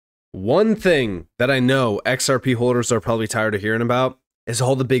One thing that I know XRP holders are probably tired of hearing about is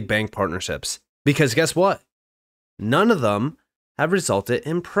all the big bank partnerships. Because guess what? None of them have resulted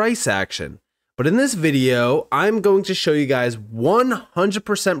in price action. But in this video, I'm going to show you guys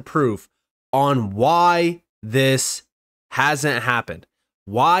 100% proof on why this hasn't happened.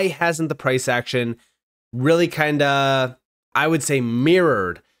 Why hasn't the price action really I would say,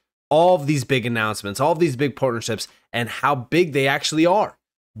 mirrored all of these big announcements, all of these big partnerships, and how big they actually are?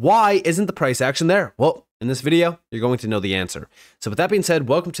 Why isn't the price action there? Well, in this video, you're going to know the answer. So with that being said,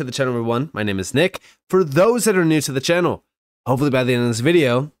 welcome to the channel, everyone. My name is Nick. For those that are new to the channel, hopefully by the end of this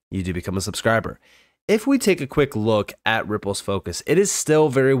video, you do become a subscriber. If we take a quick look at Ripple's focus, it is still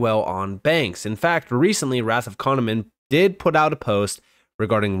very well on banks. In fact, recently, Wrath of Kahneman did put out a post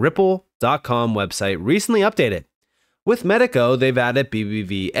regarding Ripple.com website recently updated. With Medico, they've added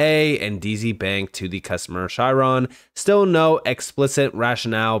BBVA and DZ Bank to the customer Chiron. Still no explicit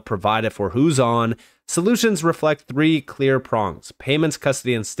rationale provided for who's on. Solutions reflect three clear prongs: payments,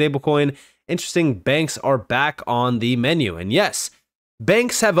 custody, and stablecoin. Interesting, banks are back on the menu. And yes,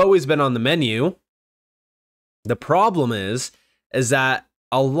 banks have always been on the menu. The problem is that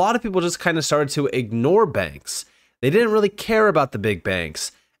a lot of people just kind of started to ignore banks. They didn't really care about the big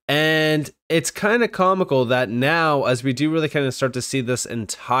banks. And it's kind of comical that now, as we do really kind of start to see this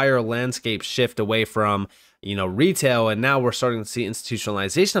entire landscape shift away from, retail, and now we're starting to see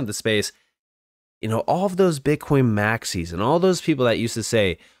institutionalization of the space, all of those Bitcoin maxis and all those people that used to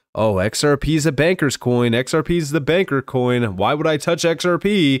say, oh, XRP is a banker's coin, XRP is the banker coin, why would I touch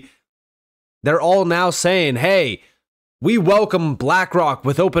XRP? They're all now saying, hey, we welcome BlackRock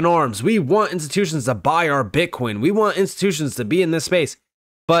with open arms. We want institutions to buy our Bitcoin. We want institutions to be in this space.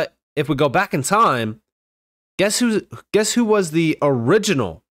 But if we go back in time, guess who was the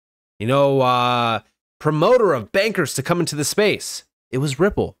original, promoter of bankers to come into the space? It was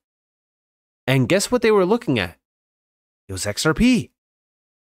Ripple. And guess what they were looking at? It was XRP.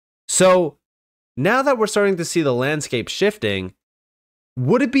 So now that we're starting to see the landscape shifting,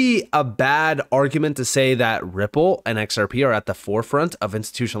 would it be a bad argument to say that Ripple and XRP are at the forefront of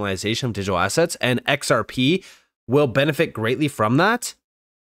institutionalization of digital assets, and XRP will benefit greatly from that?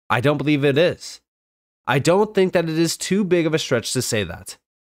 I don't believe it is. I don't think that it is too big of a stretch to say that.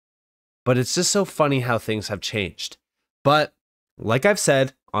 But it's just so funny how things have changed. But like I've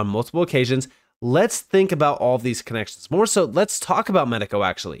said on multiple occasions, let's think about all of these connections. More so, let's talk about Medico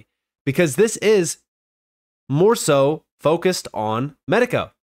actually, because this is more so focused on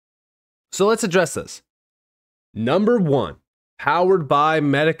Medico. So let's address this. Number one, powered by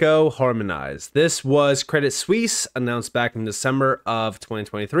Medico Harmonize. This was Credit Suisse, announced back in December of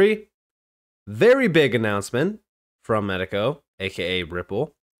 2023. Very big announcement from Medico, aka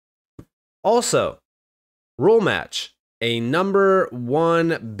Ripple. Also, Rollmatch, a number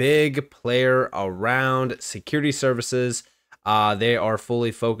one big player around security services. They are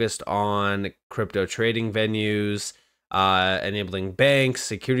fully focused on crypto trading venues, enabling banks,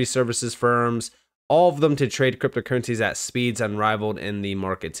 security services firms, all of them to trade cryptocurrencies at speeds unrivaled in the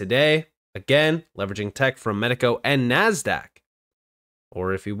market today. Again, leveraging tech from Medico and NASDAQ,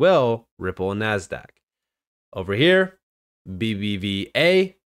 or if you will, Ripple and NASDAQ. Over here,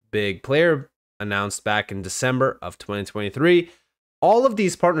 BBVA, big player, announced back in December of 2023. All of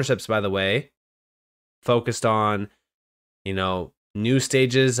these partnerships, by the way, focused on, new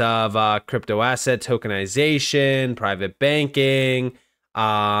stages of crypto asset tokenization, private banking,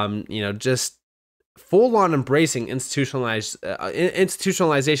 just full-on embracing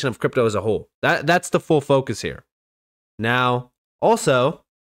institutionalization of crypto as a whole. That's the full focus here. Now, also,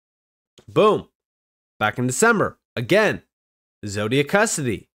 boom, back in December, again, Zodiac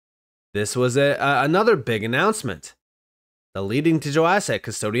Custody. This was another big announcement. The leading digital asset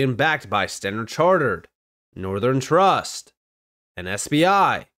custodian backed by Standard Chartered, Northern Trust, and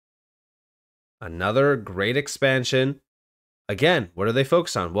SBI. Another great expansion. Again, what are they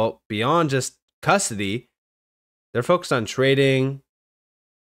focused on? Well, beyond just custody, they're focused on trading,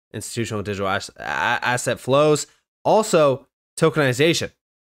 institutional digital asset flows, also tokenization.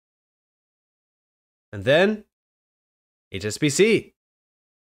 And then HSBC,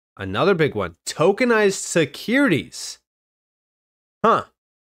 another big one, tokenized securities.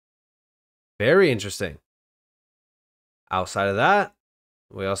 Very interesting. Outside of that,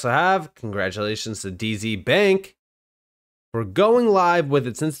 we also have congratulations to DZ Bank for going live with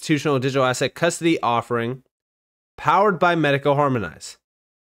its institutional digital asset custody offering, powered by Medico Harmonize.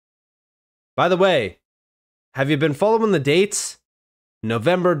 By the way, have you been following the dates?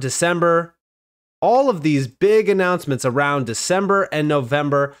 November, December, all of these big announcements around December and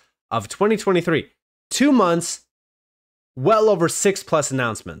November of 2023. 2 months well over 6+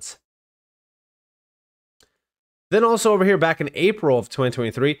 announcements. Then also over here back in April of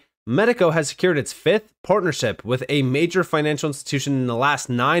 2023, Medico has secured its 5th partnership with a major financial institution in the last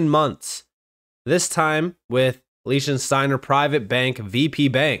 9 months. This time with Liechtensteiner private bank VP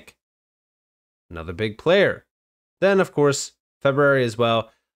Bank, another big player. Then of course, February as well,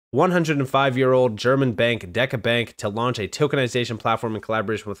 105-year-old German bank Deca Bank to launch a tokenization platform in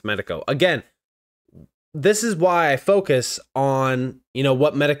collaboration with Medico. Again, this is why I focus on,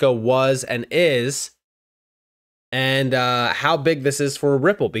 what Medico was and is, and how big this is for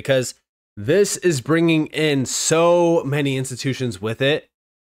Ripple, because this is bringing in so many institutions with it,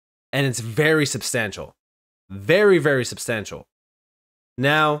 and it's very substantial. Very, very substantial.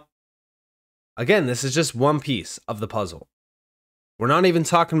 Now, again, this is just one piece of the puzzle. We're not even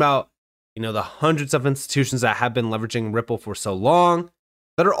talking about, the hundreds of institutions that have been leveraging Ripple for so long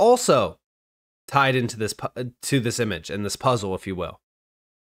that are also tied into this image and this puzzle, if you will.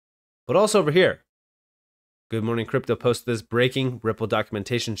 But also over here, Good Morning Crypto posted this: breaking Ripple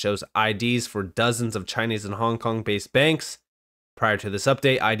documentation shows IDs for dozens of Chinese and Hong Kong-based banks. Prior to this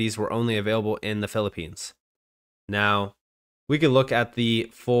update, IDs were only available in the Philippines. Now, we can look at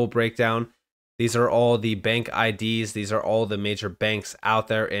the full breakdown. These are all the bank IDs. These are all the major banks out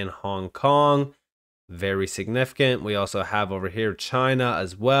there in Hong Kong. Very significant. We also have over here China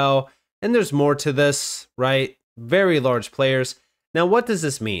as well. And there's more to this, right? Very large players. Now, what does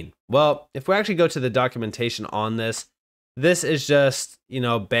this mean? Well, if we actually go to the documentation on this, this is just,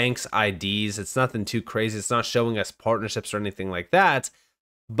 banks' IDs. It's nothing too crazy. It's not showing us partnerships or anything like that.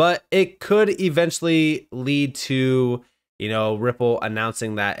 But it could eventually lead to, Ripple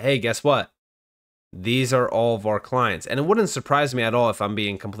announcing that, hey, guess what? These are all of our clients. And it wouldn't surprise me at all if I'm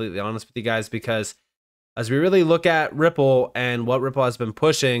being completely honest with you guys, because as we really look at Ripple and what Ripple has been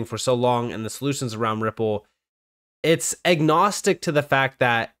pushing for so long and the solutions around Ripple, it's agnostic to the fact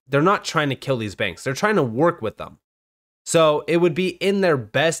that they're not trying to kill these banks. They're trying to work with them. So it would be in their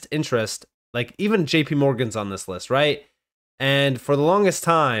best interest, like even JP Morgan's on this list, right? And for the longest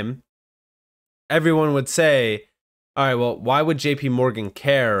time, everyone would say, all right, well, why would JP Morgan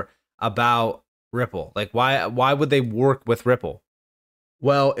care about Ripple? Like, why would they work with Ripple?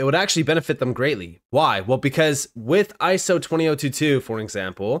 Well, it would actually benefit them greatly. Why? Well, because with ISO 20022, for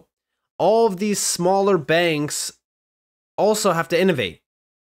example, all of these smaller banks also have to innovate.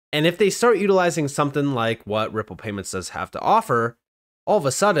 And if they start utilizing something like what Ripple Payments does have to offer, all of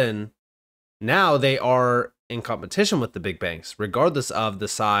a sudden, now they are in competition with the big banks, regardless of the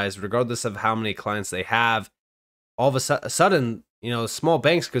size, regardless of how many clients they have. All of a sudden, small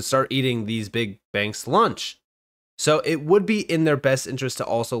banks could start eating these big banks' lunch. So it would be in their best interest to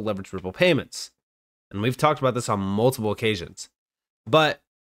also leverage Ripple Payments. And we've talked about this on multiple occasions. But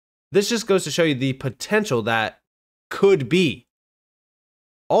this just goes to show you the potential that could be.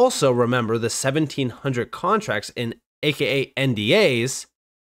 Also remember the 1,700 contracts in aka NDAs,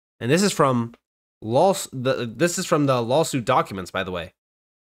 and this is from the lawsuit documents, by the way.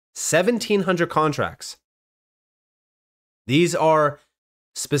 1,700 contracts. These are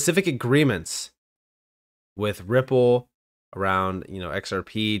specific agreements with Ripple around,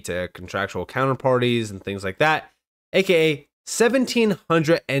 XRP to contractual counterparties and things like that, aka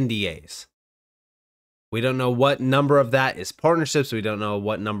 1,700 NDAs. We don't know what number of that is partnerships. We don't know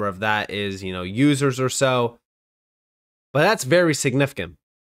what number of that is, users or so. But that's very significant.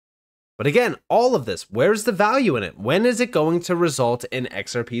 But again, all of this, where's the value in it? When is it going to result in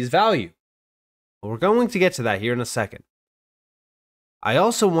XRP's value? Well, we're going to get to that here in a second. I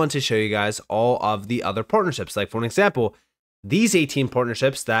also want to show you guys all of the other partnerships. Like, for an example, these 18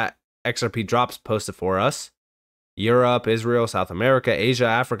 partnerships that XRP Drops posted for us: Europe, Israel, South America, Asia,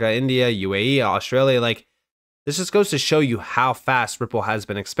 Africa, India, UAE, Australia. Like, this just goes to show you how fast Ripple has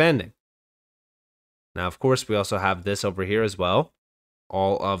been expanding. Now, of course, we also have this over here as well.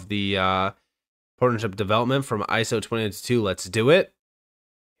 All of the partnership development from ISO 20022. Let's do it.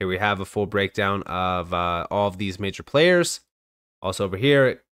 Here we have a full breakdown of all of these major players. Also over here,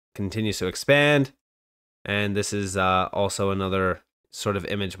 it continues to expand. And this is also another sort of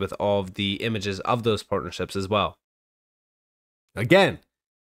image with all of the images of those partnerships as well. Again,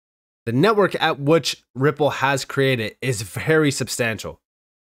 the network at which Ripple has created is very substantial.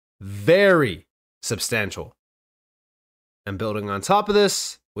 Very substantial. And building on top of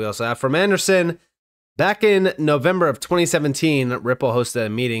this, we also have from Anderson. Back in November of 2017, Ripple hosted a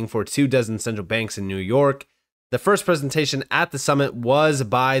meeting for 24 central banks in New York. The first presentation at the summit was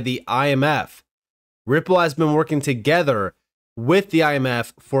by the IMF. Ripple has been working together with the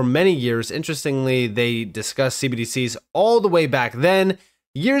IMF for many years. Interestingly, they discussed CBDCs all the way back then,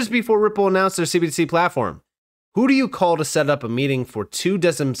 years before Ripple announced their CBDC platform. Who do you call to set up a meeting for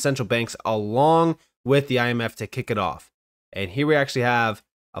 24 central banks along with the IMF to kick it off? And here we actually have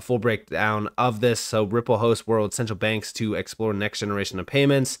a full breakdown of this. So Ripple hosts world central banks to explore next generation of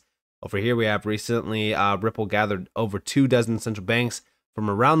payments. Over here, we have recently Ripple gathered over 24 central banks from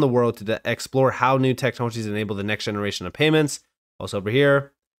around the world to explore how new technologies enable the next generation of payments. Also over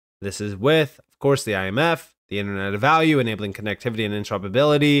here, this is with, of course, the IMF, the Internet of Value, enabling connectivity and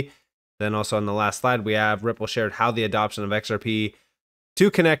interoperability. Then also on the last slide, we have Ripple shared how the adoption of XRP to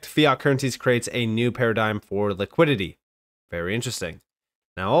connect fiat currencies creates a new paradigm for liquidity. Very interesting.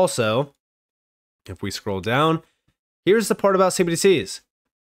 Now also, if we scroll down, here's the part about CBDCs.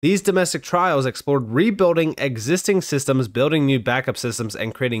 These domestic trials explored rebuilding existing systems, building new backup systems,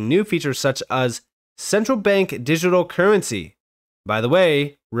 and creating new features such as central bank digital currency. By the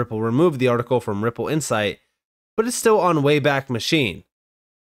way, Ripple removed the article from Ripple Insight, but it's still on Wayback Machine.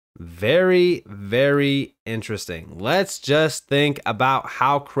 Very, very interesting. Let's just think about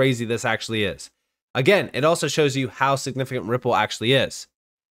how crazy this actually is. Again, it also shows you how significant Ripple actually is.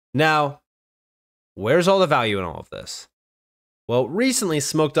 Now, where's all the value in all of this? Well, recently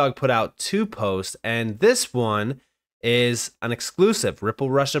Smokedog put out 2 posts, and this one is an exclusive Ripple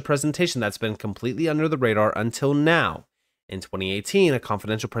Russia presentation that's been completely under the radar until now. In 2018, a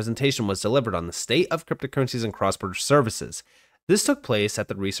confidential presentation was delivered on the state of cryptocurrencies and cross-border services. This took place at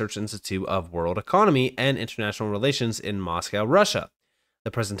the Research Institute of World Economy and International Relations in Moscow, Russia.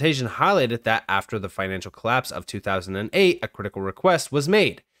 The presentation highlighted that after the financial collapse of 2008, a critical request was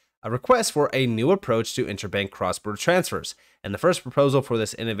made. A request for a new approach to interbank cross-border transfers, and the first proposal for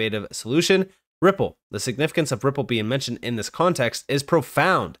this innovative solution, Ripple. The significance of Ripple being mentioned in this context is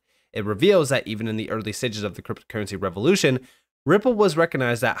profound. It reveals that even in the early stages of the cryptocurrency revolution, Ripple was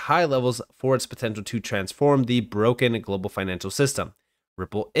recognized at high levels for its potential to transform the broken global financial system.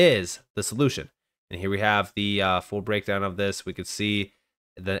 Ripple is the solution. And here we have the full breakdown of this. We could see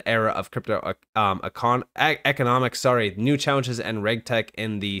the era of crypto economics, new challenges and reg tech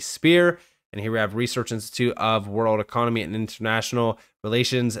in the sphere. And here we have Research Institute of World Economy and International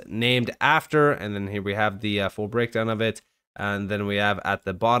Relations named after. And then here we have the full breakdown of it. And then we have at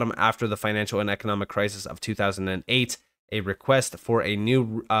the bottom, after the financial and economic crisis of 2008, a request for a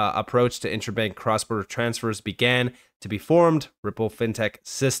new approach to interbank cross-border transfers began to be formed, Ripple FinTech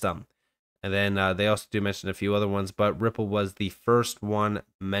System. And then they also do mention a few other ones, but Ripple was the first one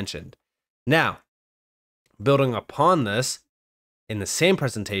mentioned. Now, building upon this, in the same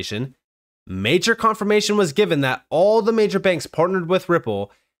presentation, major confirmation was given that all the major banks partnered with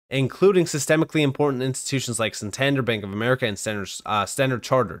Ripple, including systemically important institutions like Santander, Bank of America, and Standard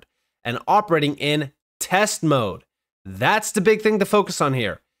Chartered, and operating in test mode. That's the big thing to focus on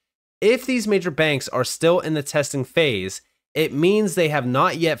here. If these major banks are still in the testing phase, it means they have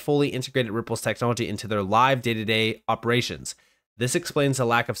not yet fully integrated Ripple's technology into their live day-to-day operations. This explains the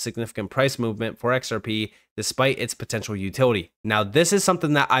lack of significant price movement for XRP despite its potential utility. Now, this is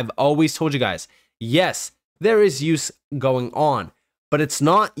something that I've always told you guys. Yes, there is use going on, but it's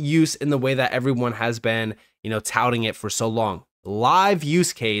not use in the way that everyone has been, touting it for so long. Live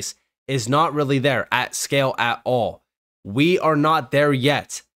use case is not really there at scale at all. We are not there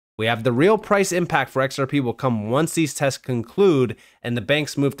yet. We have the real price impact for XRP will come once these tests conclude and the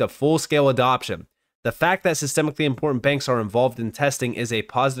banks move to full-scale adoption. The fact that systemically important banks are involved in testing is a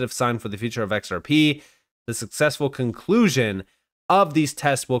positive sign for the future of XRP. The successful conclusion of these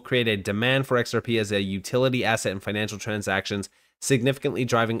tests will create a demand for XRP as a utility asset in financial transactions, significantly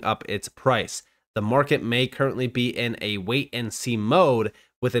driving up its price. The market may currently be in a wait-and-see mode,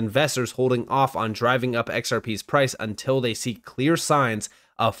 with investors holding off on driving up XRP's price until they see clear signs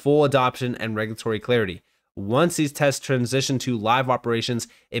of full adoption and regulatory clarity. Once these tests transition to live operations,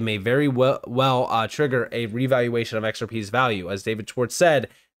 it may very well trigger a revaluation of XRP's value. As David Schwartz said,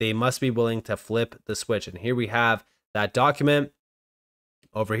 they must be willing to flip the switch. And here we have that document.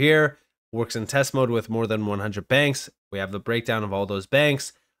 Over here, works in test mode with more than 100 banks. We have the breakdown of all those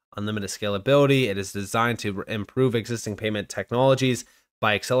banks. Unlimited scalability. It is designed to improve existing payment technologies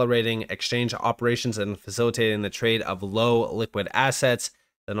by accelerating exchange operations and facilitating the trade of low liquid assets.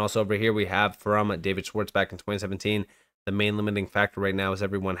 Then also over here we have from David Schwartz back in 2017, the main limiting factor right now is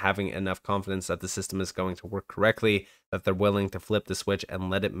everyone having enough confidence that the system is going to work correctly, that they're willing to flip the switch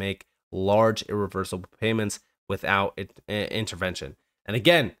and let it make large irreversible payments without intervention. And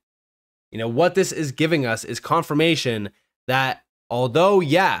again, what this is giving us is confirmation that although,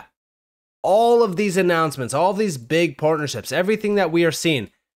 all of these announcements, all of these big partnerships, everything that we are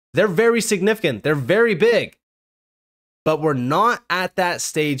seeing, they're very significant. They're very big. But we're not at that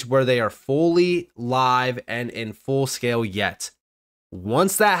stage where they are fully live and in full scale yet.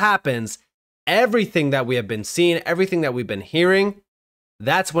 Once that happens, everything that we have been seeing, everything that we've been hearing,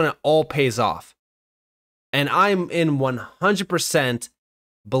 that's when it all pays off. And I'm in 100%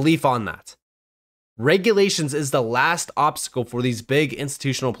 belief on that. Regulations is the last obstacle for these big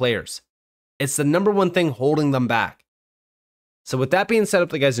institutional players. It's the number one thing holding them back. So with that being said, I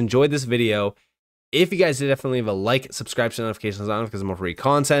hope you guys enjoyed this video. If you guys did, definitely leave a like, subscribe, to notifications on because of more free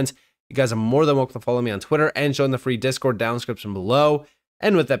content. You guys are more than welcome to follow me on Twitter and join the free Discord down in the description below.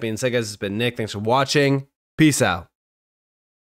 And with that being said, guys, it's been Nick. Thanks for watching. Peace out.